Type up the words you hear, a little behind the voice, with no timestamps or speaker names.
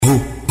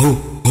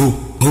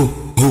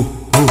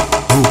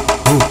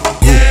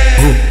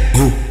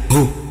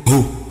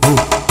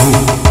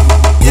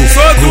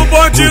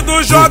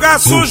joga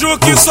sujo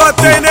que só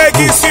tem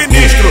neguinho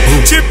sinistro.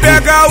 Te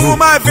pega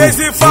uma vez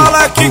e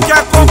fala que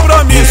quer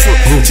compromisso.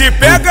 Te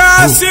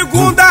pega a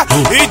segunda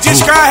e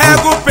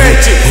descarrega o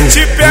pente.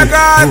 Te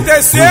pega a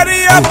terceira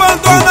e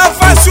abandona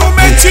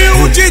facilmente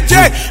o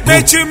DJ.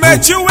 Mente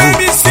o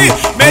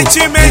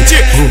MC,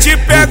 mente. Te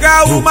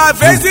pega uma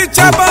vez e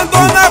te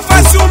abandona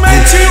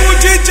facilmente o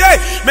DJ.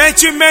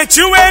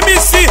 Mente o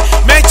MC,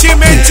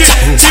 mente.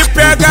 Te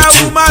pega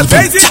uma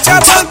vez e te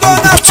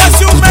abandona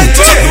facilmente.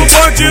 Todo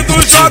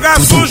bandido joga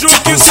sujo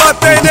que só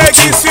tem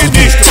neguinho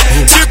sinistro.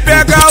 Te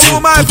pega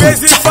uma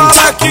vez e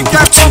fala que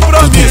quer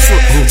compromisso.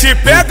 Te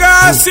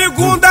pega a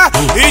segunda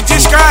e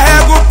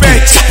descarrega o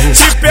pente.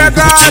 Te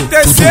pega a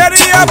terceira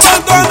e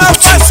abandona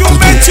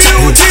facilmente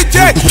o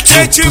DJ.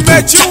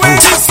 Mente o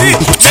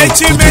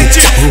MC,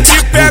 mente.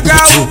 Te pega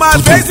uma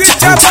vez e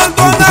te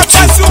abandona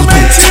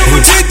facilmente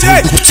o DJ.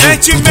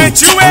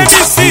 Mente o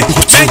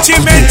MC,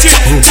 mente.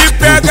 Te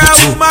pega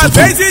uma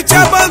vez e te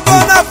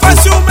abandona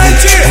facilmente.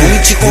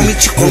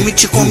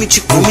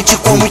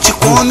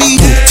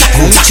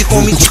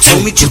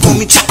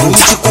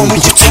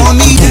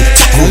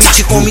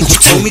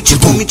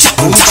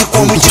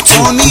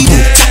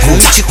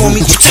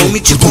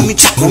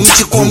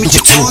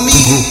 Come.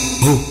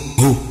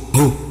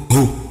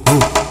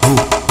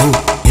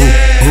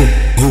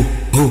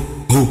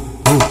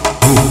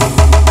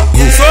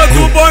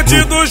 Todo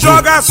bandido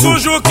joga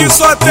sujo que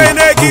só tem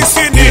neguinho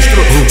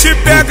sinistro. Te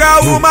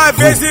pega uma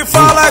vez e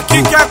fala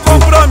que quer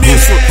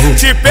compromisso.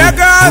 Te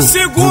pega a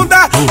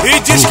segunda e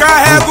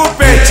descarrega o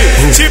pente.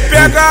 Te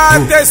pega a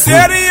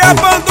terceira e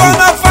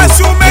abandona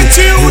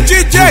facilmente o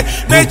DJ.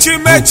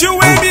 Mente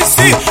o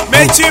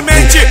MC,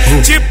 mente.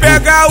 Te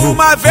pega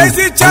uma vez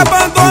e te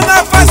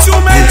abandona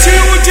facilmente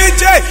o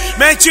DJ.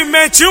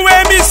 Mente o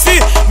MC,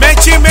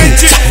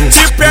 mente.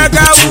 Te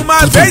pega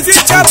uma vez e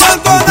te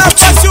abandona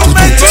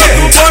facilmente.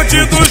 Todo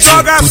bandido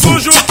joga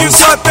sujo que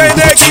só tem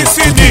neguinho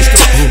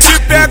sinistro. Te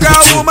pega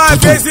uma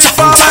vez e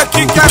fala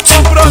que quer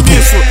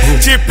compromisso.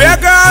 Te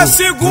pega a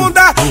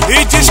segunda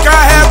e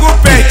descarrega o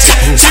pente.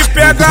 Te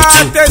pega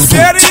a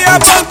terceira e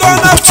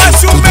abandona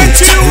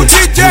facilmente o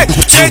DJ.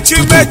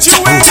 Mente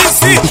o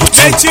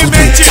MC,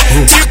 mente.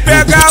 Te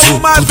pega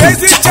uma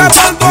vez e te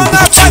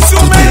abandona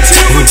facilmente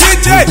o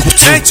DJ.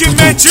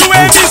 Mente o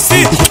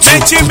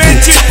MC,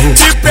 mente.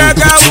 Te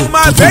pega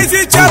uma vez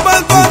e te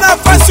abandona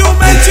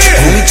facilmente.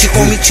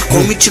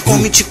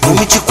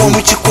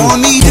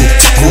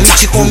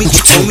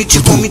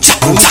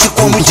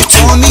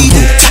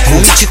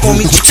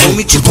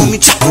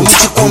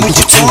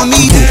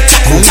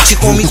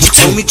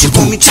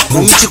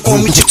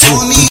 Come.